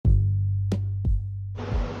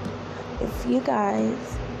you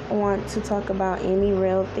guys want to talk about any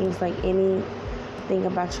real things, like anything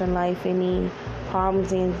about your life, any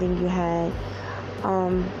problems, anything you had,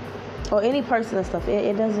 or any personal stuff,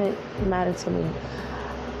 it doesn't matter to me.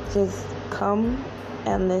 Just come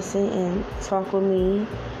and listen and talk with me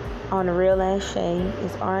on the Real Ash Shay.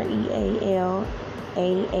 It's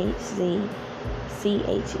RealAhzChey,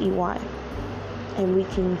 and we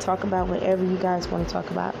can talk about whatever you guys want to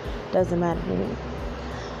talk about. Doesn't matter to me.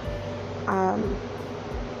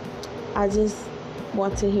 I just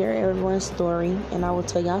want to hear everyone's story, and I will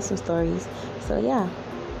tell y'all some stories. So yeah,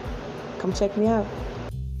 come check me out.